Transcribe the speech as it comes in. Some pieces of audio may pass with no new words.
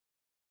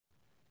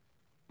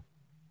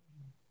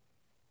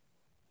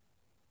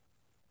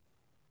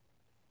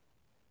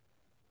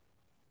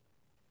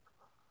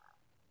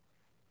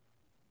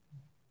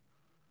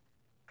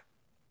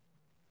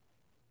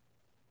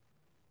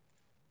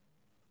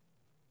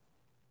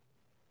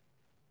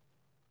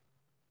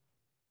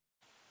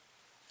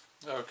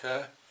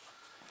Okay,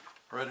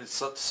 ready to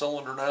set the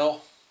cylinder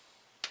now.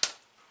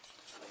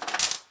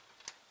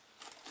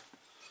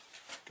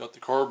 Got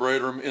the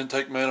carburetor,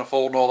 intake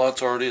manifold, and all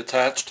that's already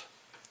attached.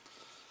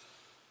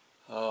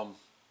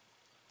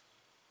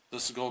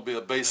 This is going to be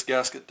a base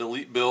gasket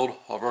delete build.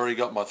 I've already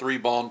got my 3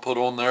 bond put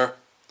on there.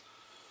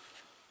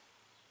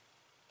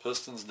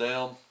 Pistons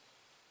down.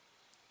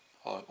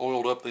 I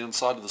oiled up the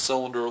inside of the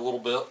cylinder a little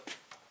bit.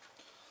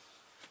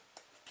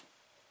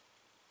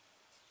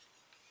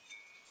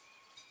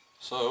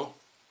 So,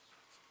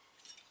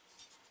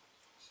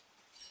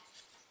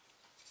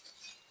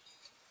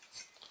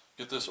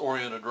 get this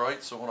oriented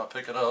right so when I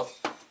pick it up.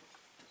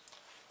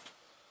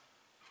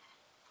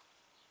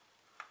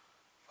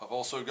 I've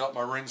also got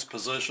my rings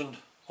positioned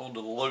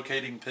onto the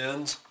locating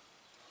pins.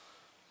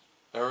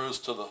 Arrows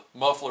to the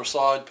muffler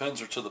side,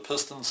 pins are to the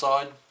piston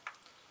side.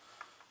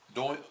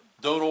 Don't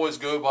always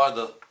go by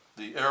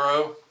the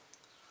arrow,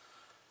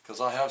 because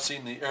I have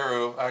seen the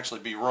arrow actually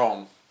be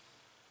wrong.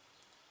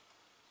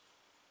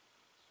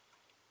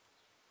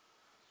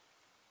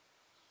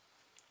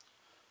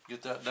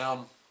 Get that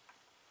down.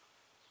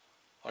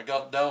 I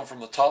got it down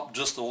from the top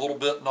just a little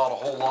bit, not a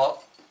whole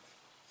lot.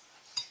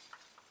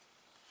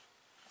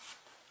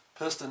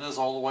 Piston is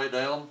all the way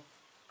down.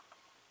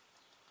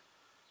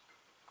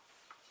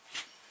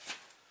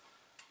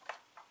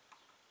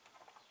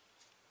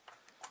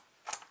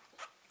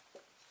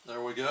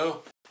 There we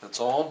go. It's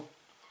on.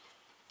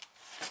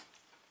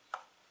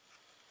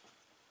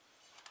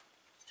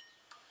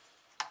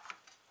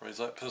 Raise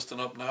that piston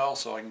up now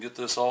so I can get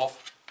this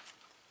off.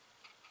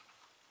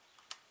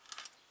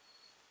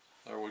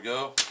 There we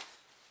go.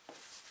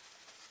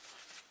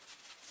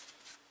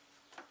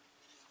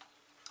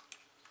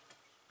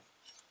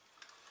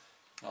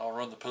 Now I'll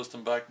run the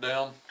piston back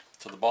down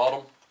to the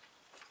bottom.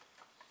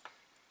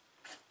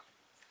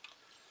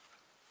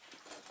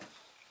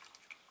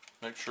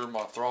 Make sure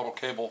my throttle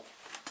cable,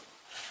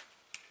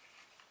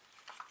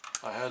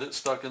 I had it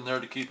stuck in there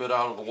to keep it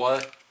out of the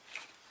way.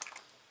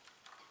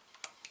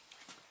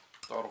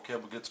 Throttle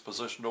cable gets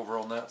positioned over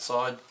on that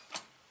side.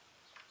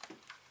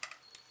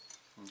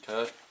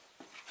 Okay.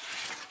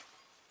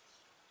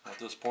 At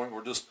this point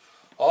we're just,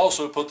 I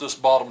also put this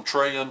bottom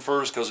tray in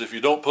first, because if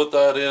you don't put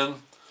that in,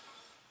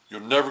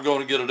 you're never going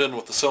to get it in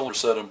with the cylinder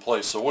set in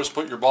place. So always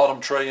put your bottom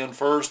tray in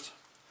first,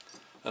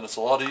 and it's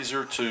a lot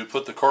easier to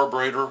put the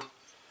carburetor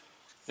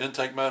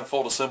intake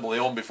manifold assembly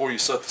on before you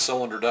set the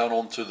cylinder down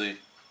onto the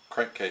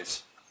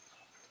crankcase.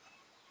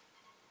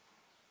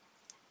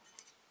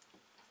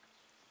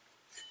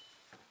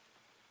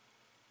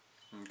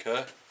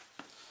 Okay.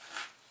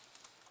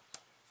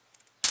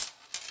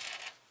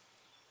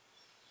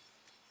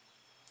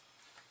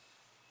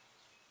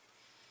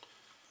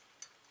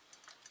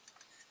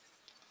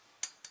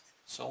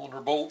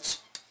 Cylinder bolts.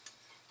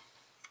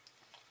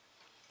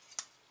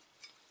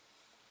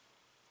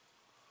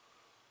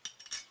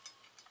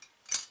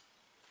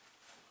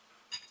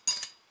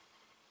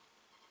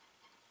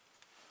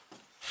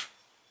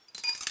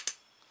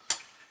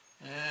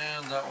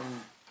 And that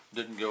one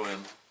didn't go in.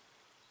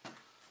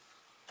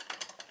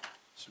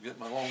 So get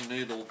my long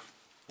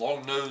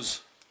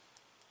nose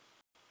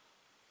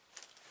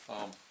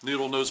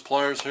needle nose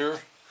pliers here.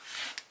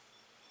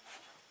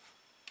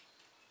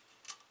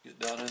 Get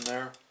down in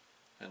there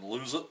and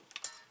lose it.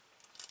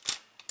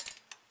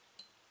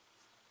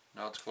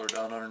 Now it's clear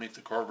down underneath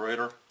the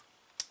carburetor.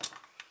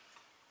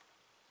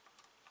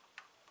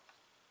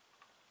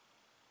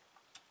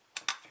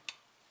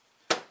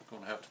 I'm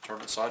going to have to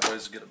turn it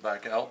sideways to get it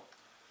back out.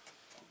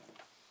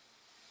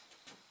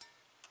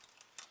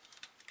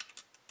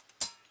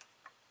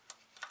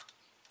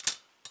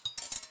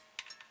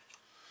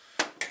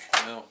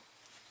 Now,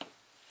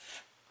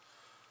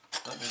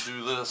 let me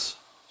do this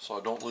so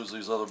I don't lose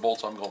these other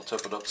bolts. I'm going to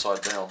tip it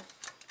upside down.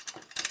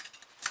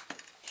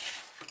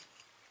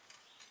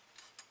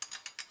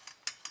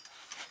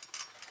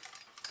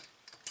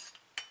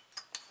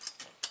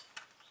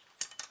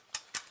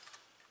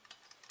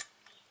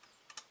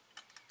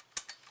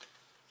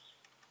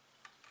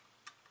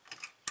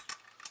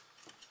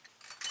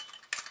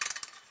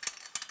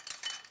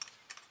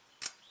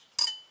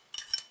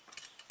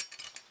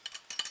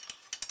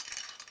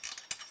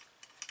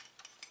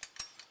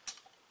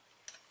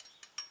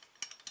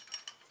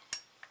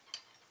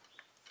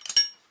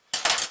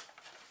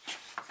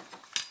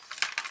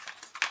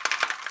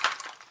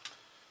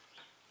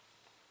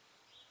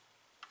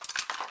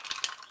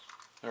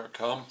 There it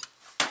comes.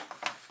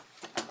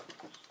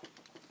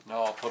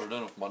 Now I'll put it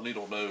in with my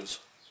needle nose.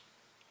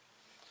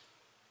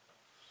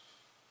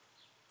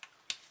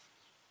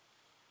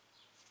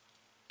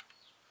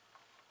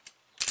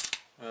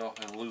 Well,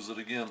 and lose it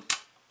again.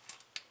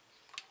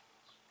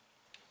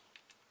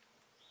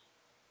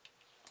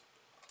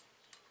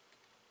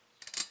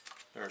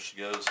 There she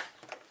goes.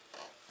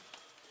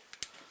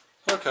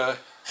 Okay,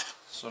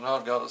 so now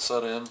I've got it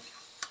set in.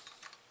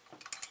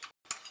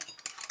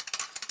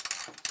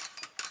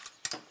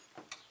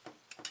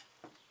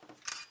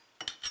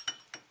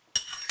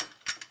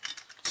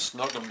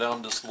 Snug them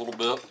down just a little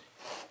bit.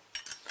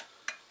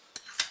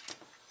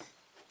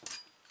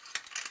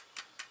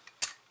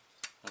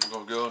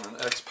 go in an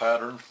X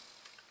pattern.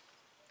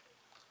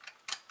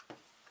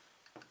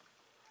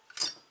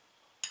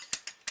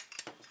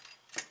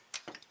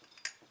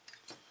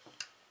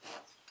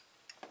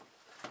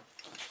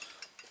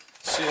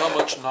 See how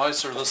much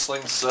nicer this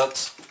thing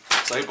sets?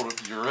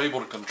 You're able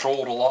to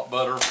control it a lot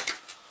better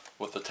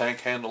with the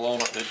tank handle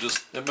on it.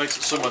 It makes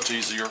it so much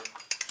easier.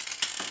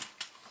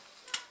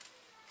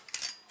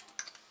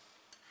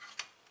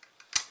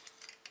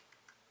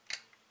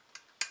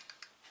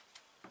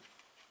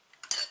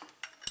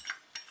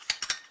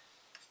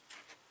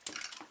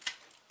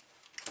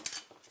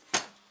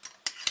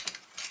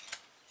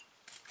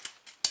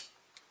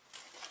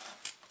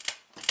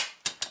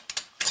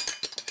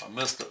 I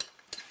missed it.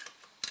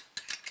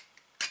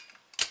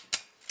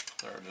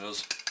 There it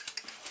is.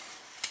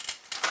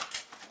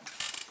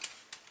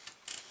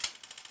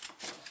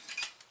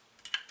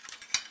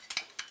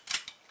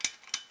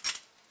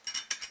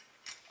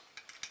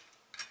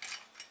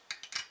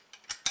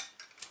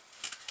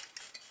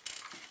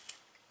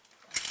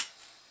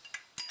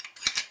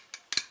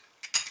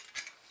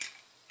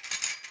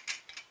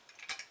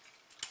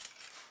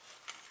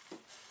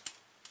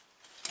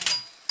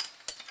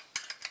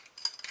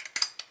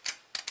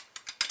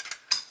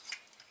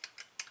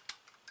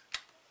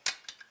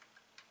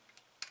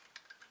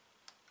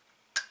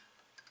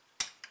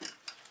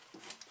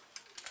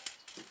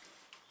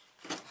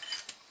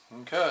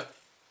 Okay.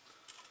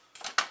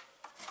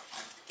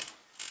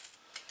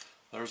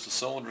 There's the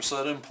cylinder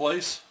set in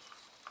place.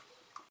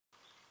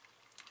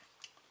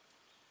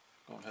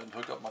 Go ahead and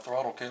hook up my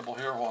throttle cable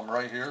here while I'm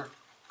right here.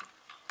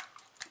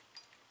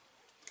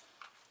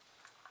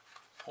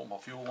 Pull my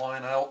fuel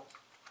line out.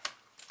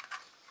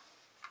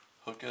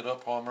 Hook it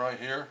up while I'm right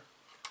here.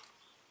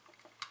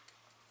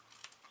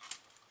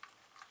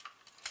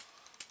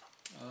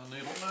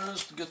 Needle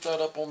nose to get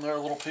that up on there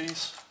a little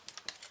piece.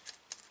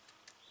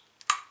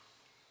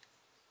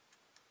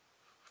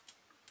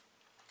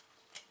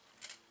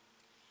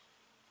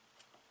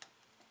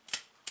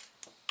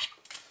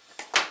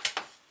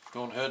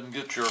 Go ahead and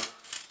get your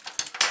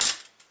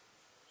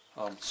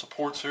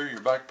supports here, your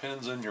back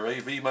pins and your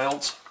AV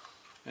mounts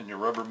and your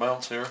rubber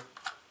mounts here.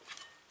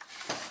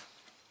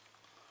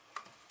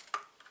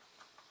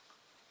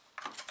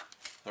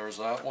 There's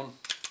that one.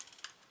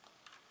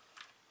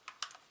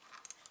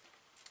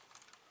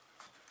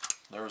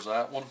 There's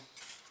that one.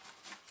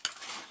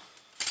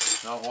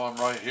 Now while I'm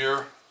right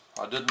here,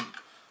 I didn't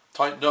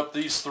tighten up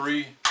these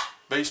 3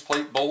 base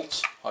plate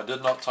bolts. I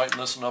did not tighten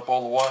this one up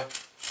all the way,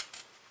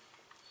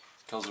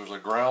 because there's a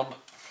ground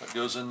that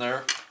goes in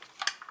there.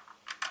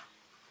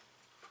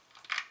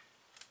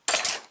 I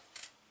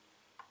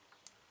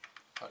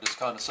just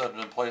kind of set it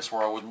in place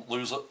where I wouldn't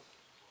lose it.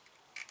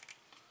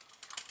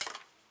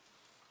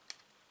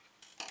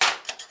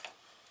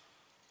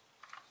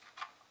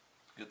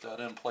 Get that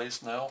in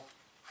place now.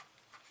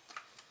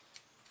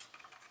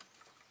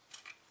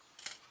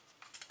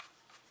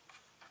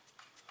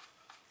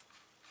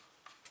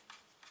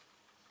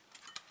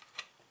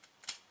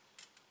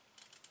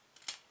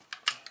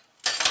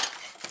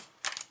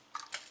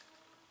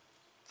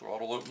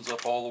 Throttle opens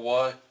up all the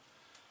way.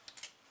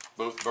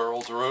 Both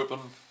barrels are open.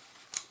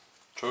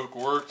 Choke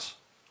works.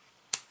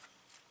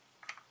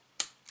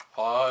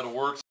 Hide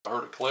works. I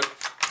heard it click.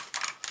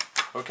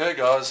 Okay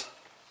guys.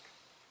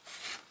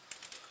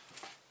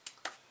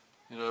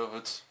 You know,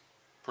 it's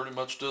pretty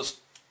much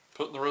just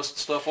putting the rest of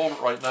the stuff on it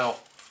right now.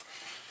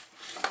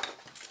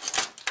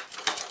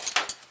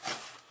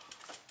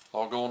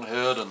 I'll go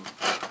ahead and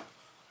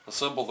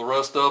assemble the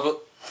rest of it.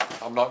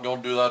 I'm not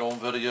going to do that on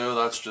video.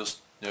 That's just,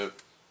 you know,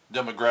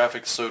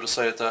 demographics, so to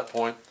say, at that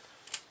point.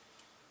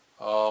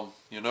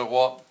 You know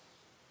what?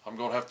 I'm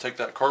going to have to take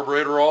that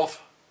carburetor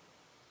off.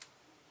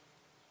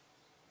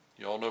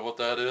 You all know what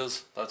that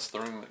is? That's the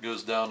ring that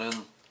goes down in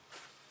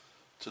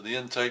to the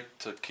intake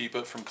to keep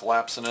it from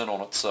collapsing in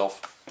on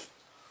itself.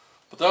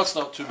 But that's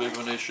not too big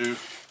of an issue.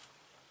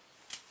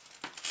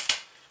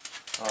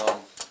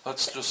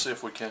 Let's just see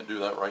if we can't do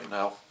that right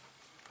now.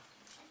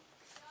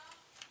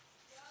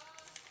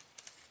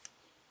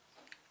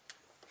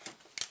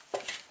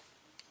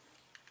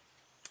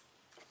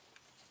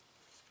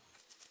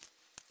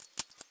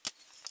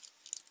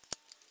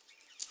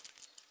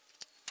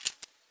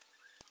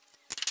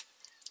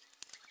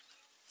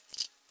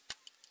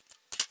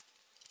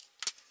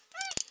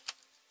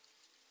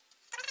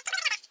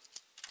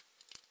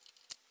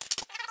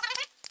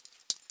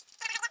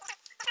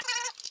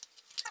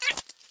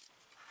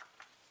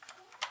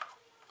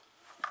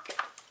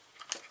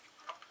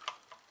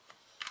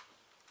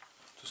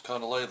 Just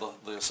kind of lay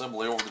the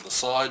assembly over to the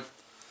side.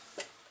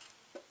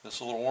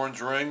 This little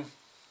orange ring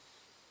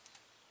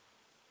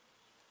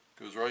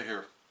goes right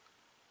here.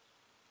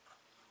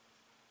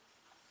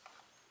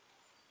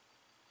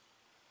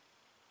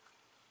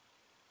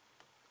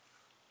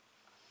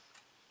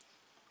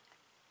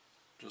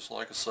 Just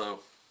like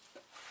so.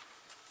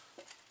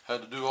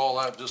 Had to do all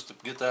that just to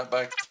get that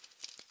back.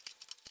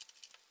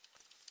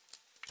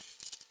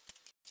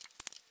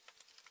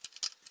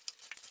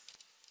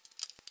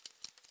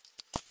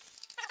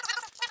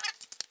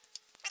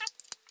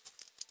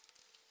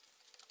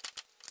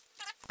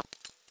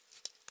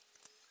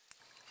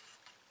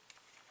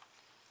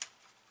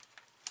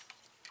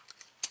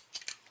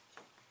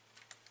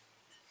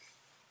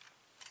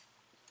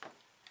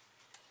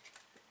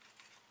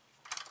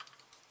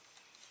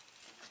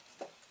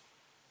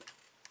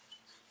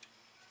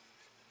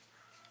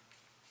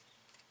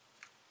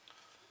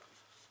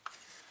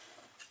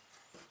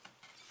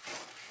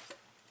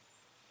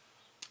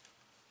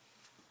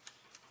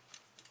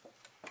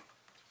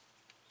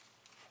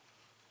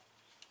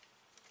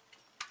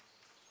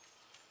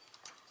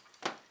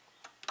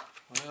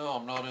 Well,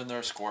 I'm not in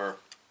there square.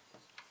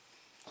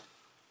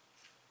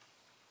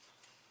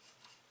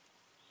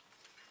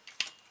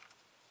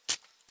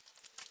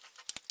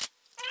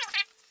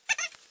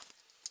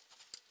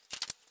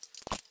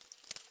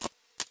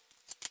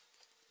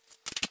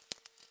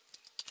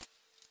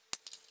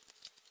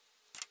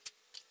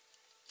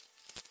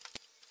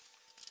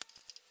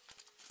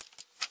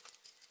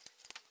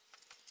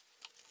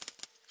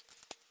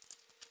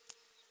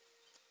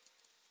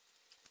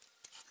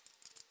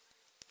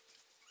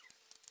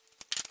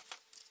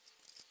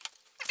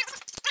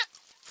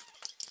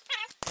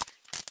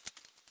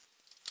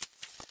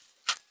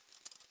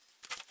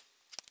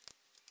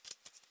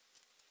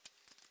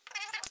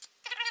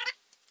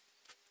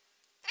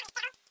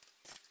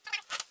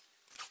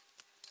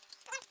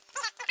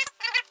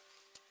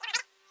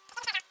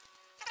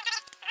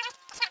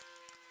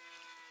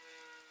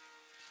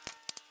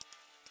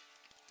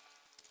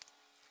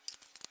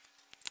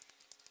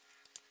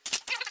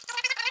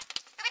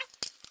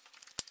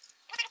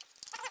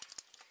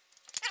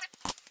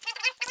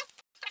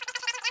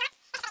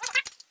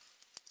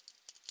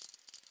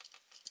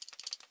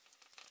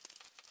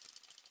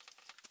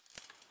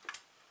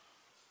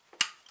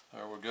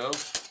 There we go.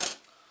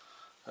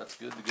 That's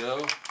good to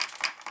go.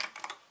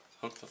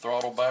 Hook the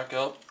throttle back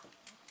up.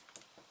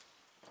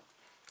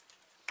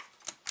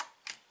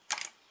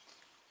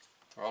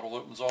 Throttle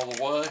opens all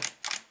the way.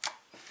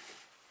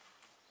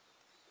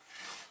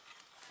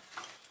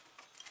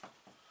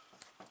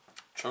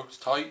 Choke's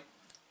tight.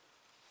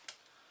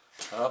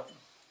 Up.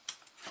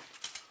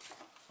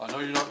 I know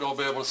you're not going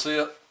to be able to see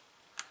it.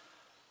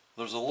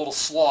 There's a little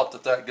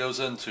slot that goes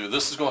into.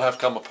 This is going to have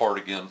to come apart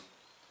again.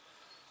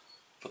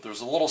 But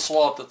there's a little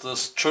slot that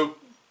this choke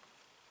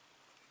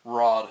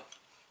rod,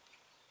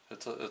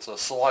 it's a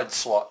slide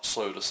slot,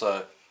 so to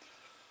say.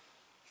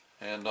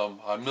 And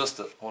I missed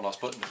it when I was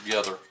putting it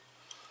together.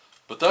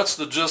 But that's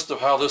the gist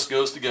of how this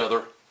goes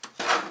together.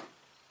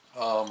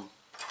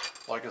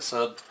 Like I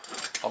said,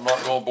 I'm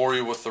not going to bore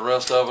you with the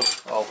rest of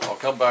it. I'll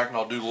come back and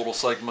I'll do little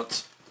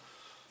segments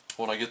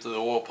when I get to the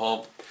oil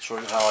pump, show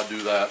you how I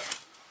do that.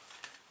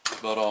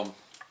 But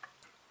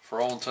for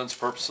all intents and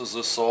purposes,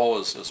 this saw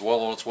is well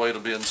on its way to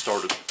being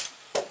started.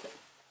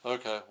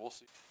 Okay, we'll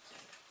see.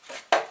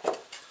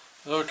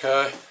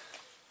 Okay.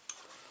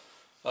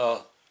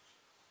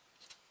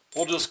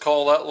 We'll just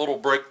call that little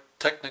break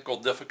technical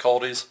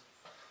difficulties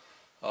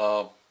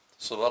so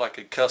that I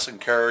could cuss and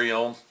carry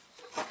on.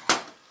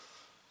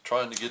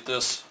 Trying to get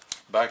this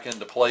back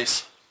into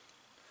place.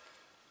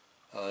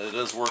 It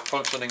is work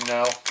functioning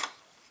now.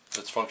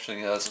 It's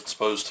functioning as it's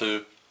supposed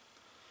to.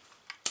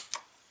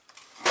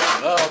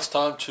 Now it's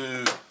time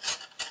to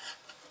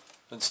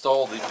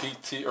install the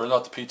PT, or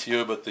not the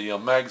PTO, but the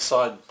mag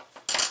side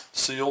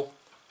seal.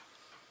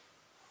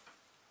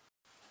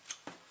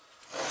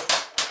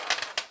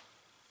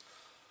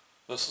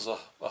 This is a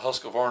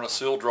Husqvarna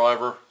seal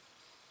driver.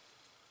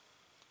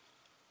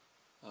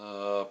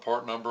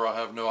 Part number I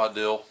have no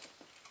idea.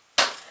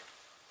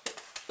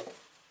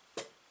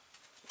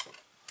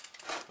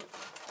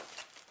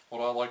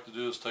 What I like to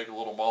do is take a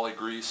little moly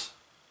grease.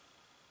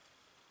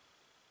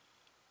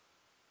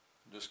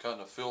 Just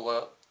kind of fill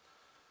that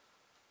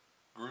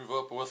groove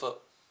up with it,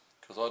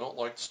 because I don't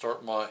like to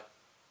start my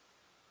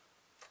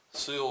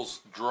seals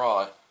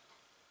dry.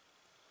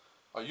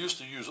 I used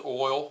to use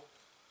oil,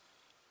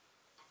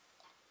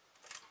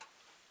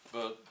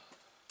 but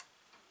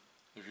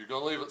if you're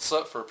going to leave it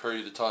set for a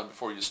period of time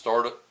before you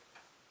start it,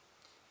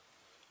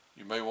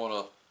 you may want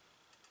to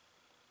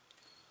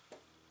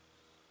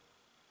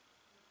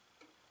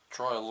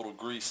try a little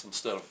grease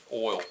instead of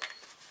oil.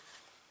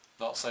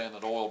 Not saying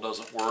that oil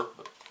doesn't work,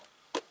 but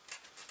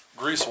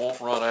grease won't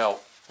run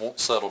out, won't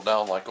settle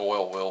down like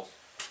oil will.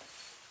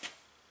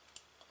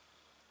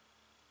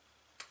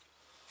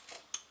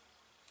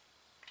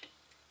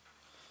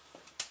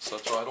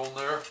 Sets right on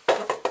there.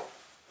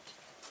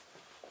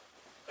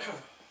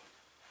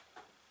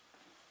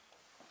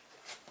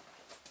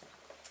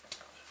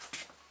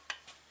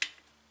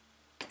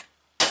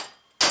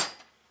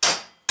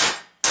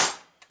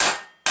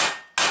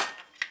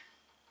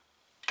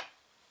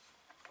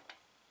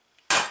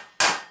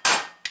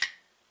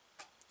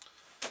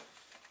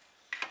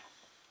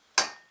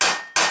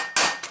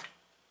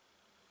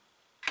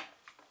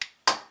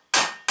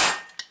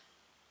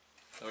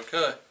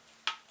 Okay,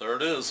 there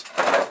it is.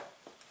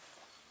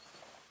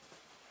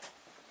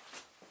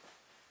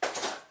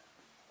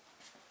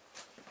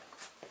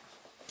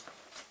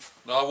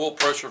 Now I will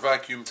pressure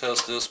vacuum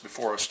test this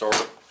before I start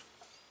it.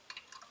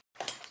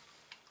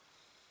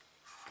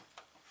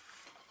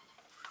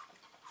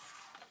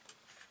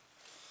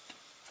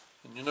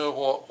 And you know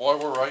what, while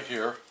we're right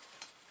here,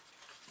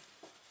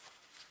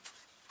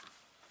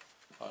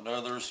 I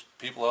know there's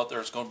people out there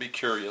that's going to be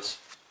curious.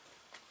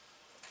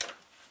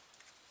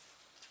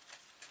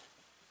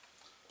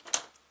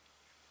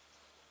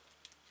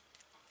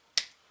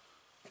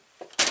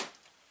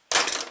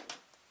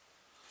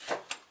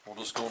 We'll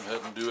just go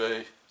ahead and do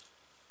a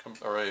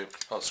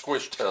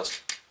squish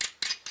test.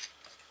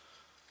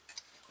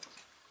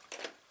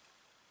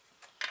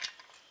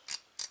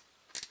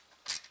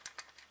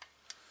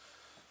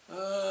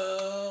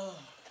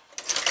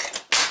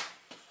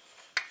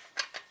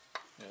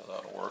 Yeah,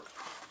 that'll work.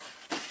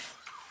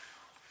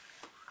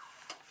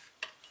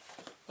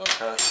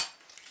 Okay. It's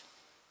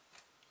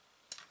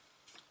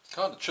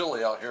kind of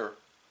chilly out here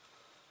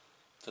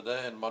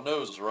today and my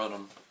nose is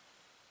running.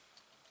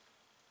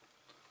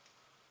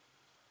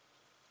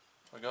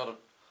 I got it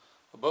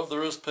above the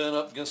wrist pin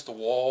up against the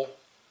wall.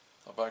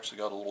 I've actually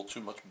got a little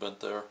too much bent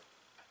there.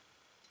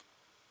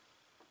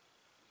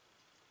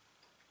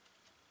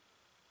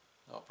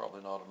 No,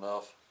 probably not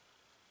enough.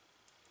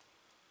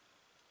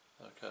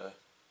 Okay.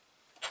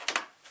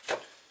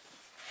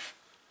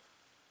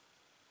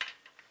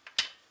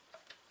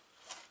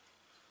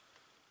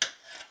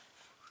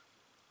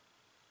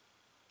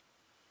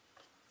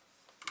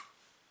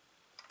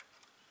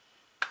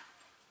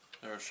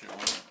 There she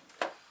went.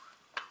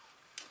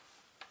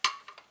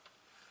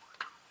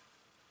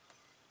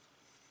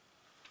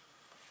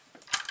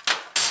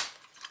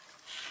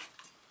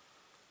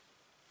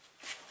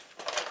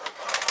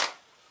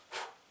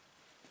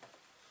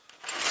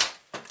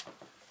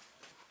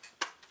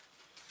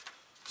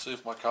 See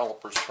if my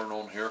calipers turn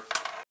on here.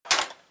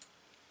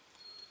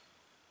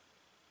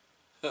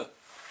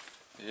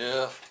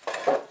 Yeah.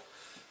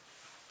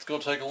 It's going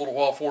to take a little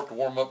while for it to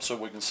warm up so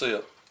we can see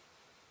it.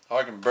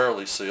 I can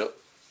barely see it.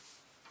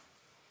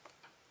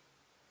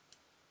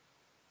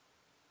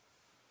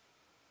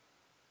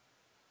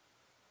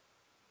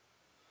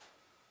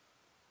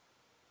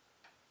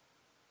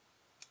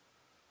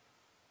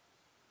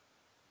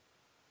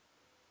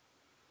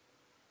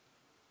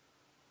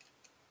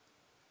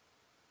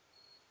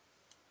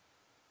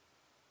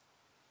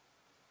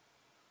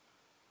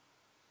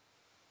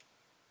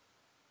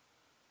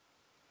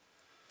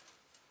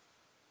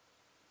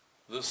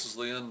 This is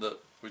the end that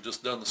we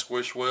just done the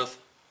squish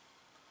with.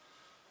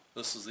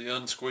 This is the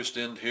unsquished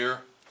end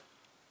here.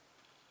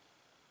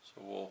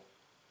 So we'll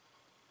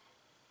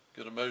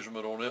get a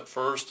measurement on it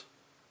first.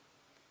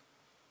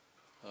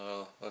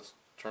 Let's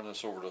turn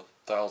this over to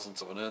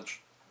thousandths of an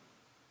inch.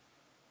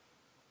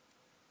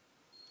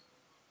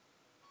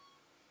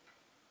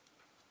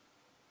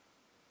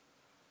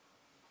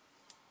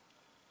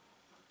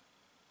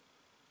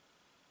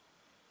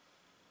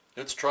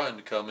 It's trying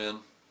to come in.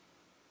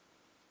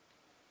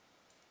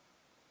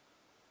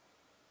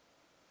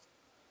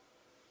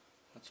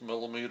 That's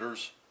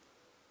millimeters.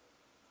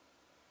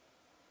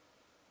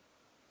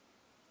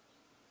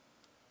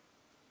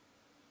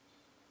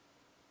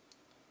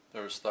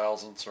 There's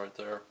thousandths right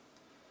there.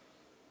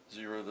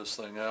 Zero this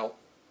thing out.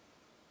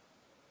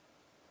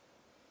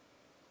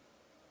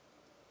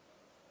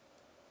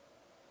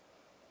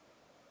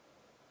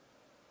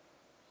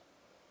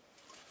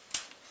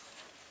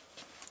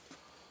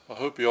 I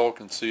hope you all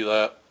can see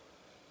that.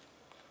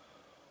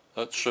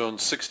 That's showing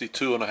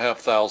 62.5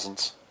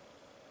 thousandths.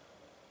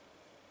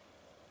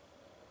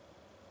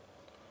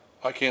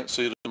 I can't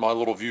see it in my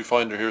little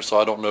viewfinder here, so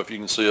I don't know if you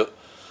can see it.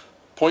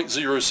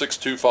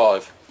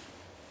 0.0625.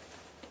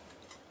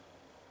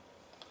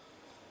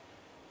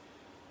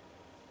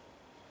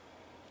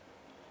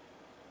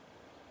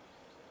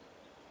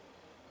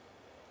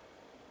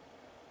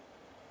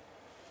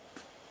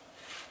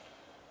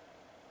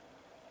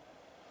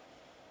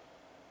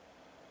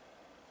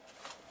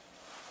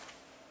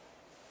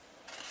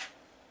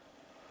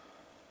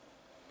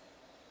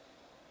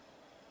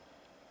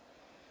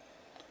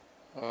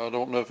 I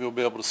don't know if you'll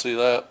be able to see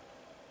that.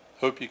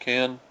 Hope you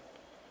can.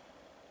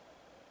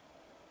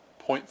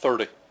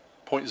 0.30.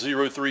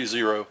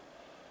 0.030.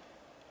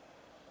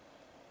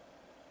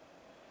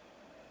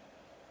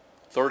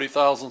 30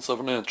 thousandths of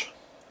an inch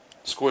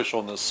squish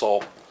on this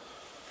saw.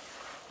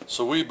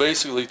 So we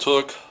basically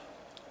took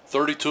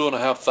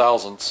 32.5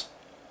 thousandths.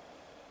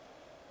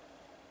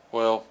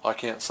 Well, I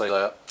can't say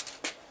that.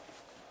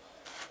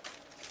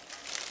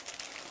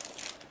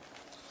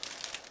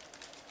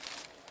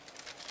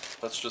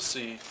 Let's just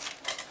see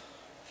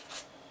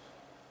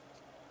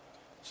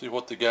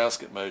what the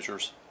gasket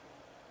measures.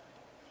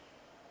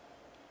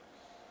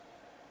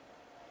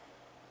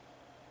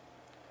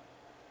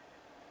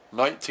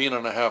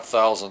 $19.5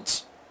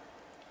 thousandths.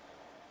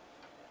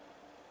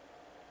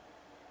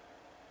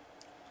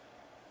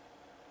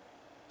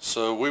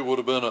 So we would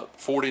have been at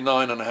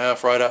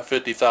 49.5, right at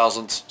 50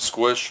 thousandths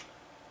squish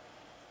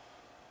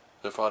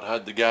if I'd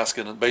had the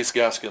gasket and base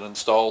gasket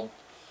installed.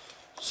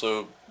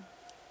 So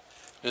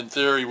in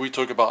theory, we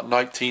took about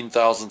 19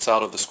 thousandths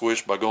out of the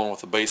squish by going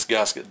with the base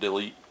gasket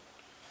delete.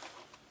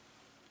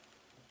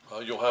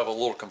 You'll have a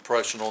little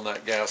compression on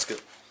that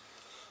gasket,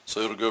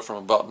 so it'll go from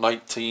about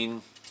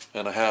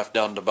 19.5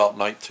 down to about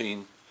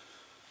 19.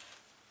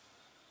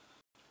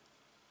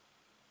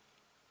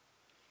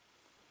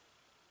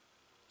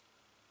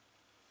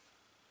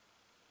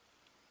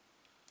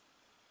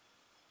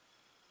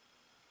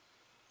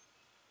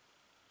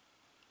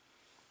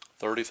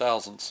 $30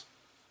 thousandths.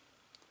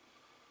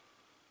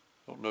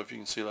 Don't know if you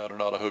can see that or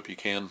not. I hope you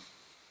can.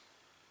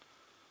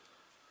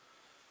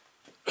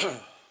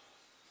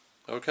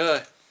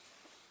 Okay.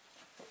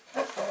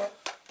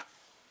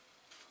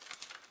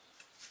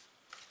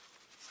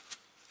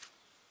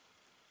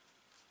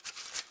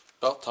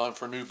 About time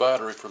for a new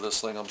battery for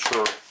this thing, I'm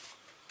sure.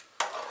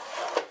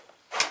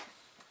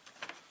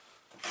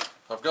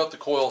 I've got the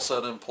coil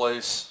set in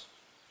place.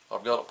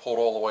 I've got it pulled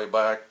all the way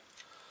back.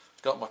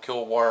 Got my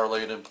kill wire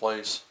laid in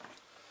place.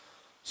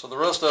 So the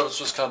rest of it's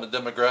just kind of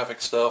demographic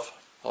stuff.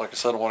 Like I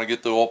said, when I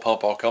get the oil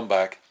pump, I'll come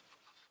back.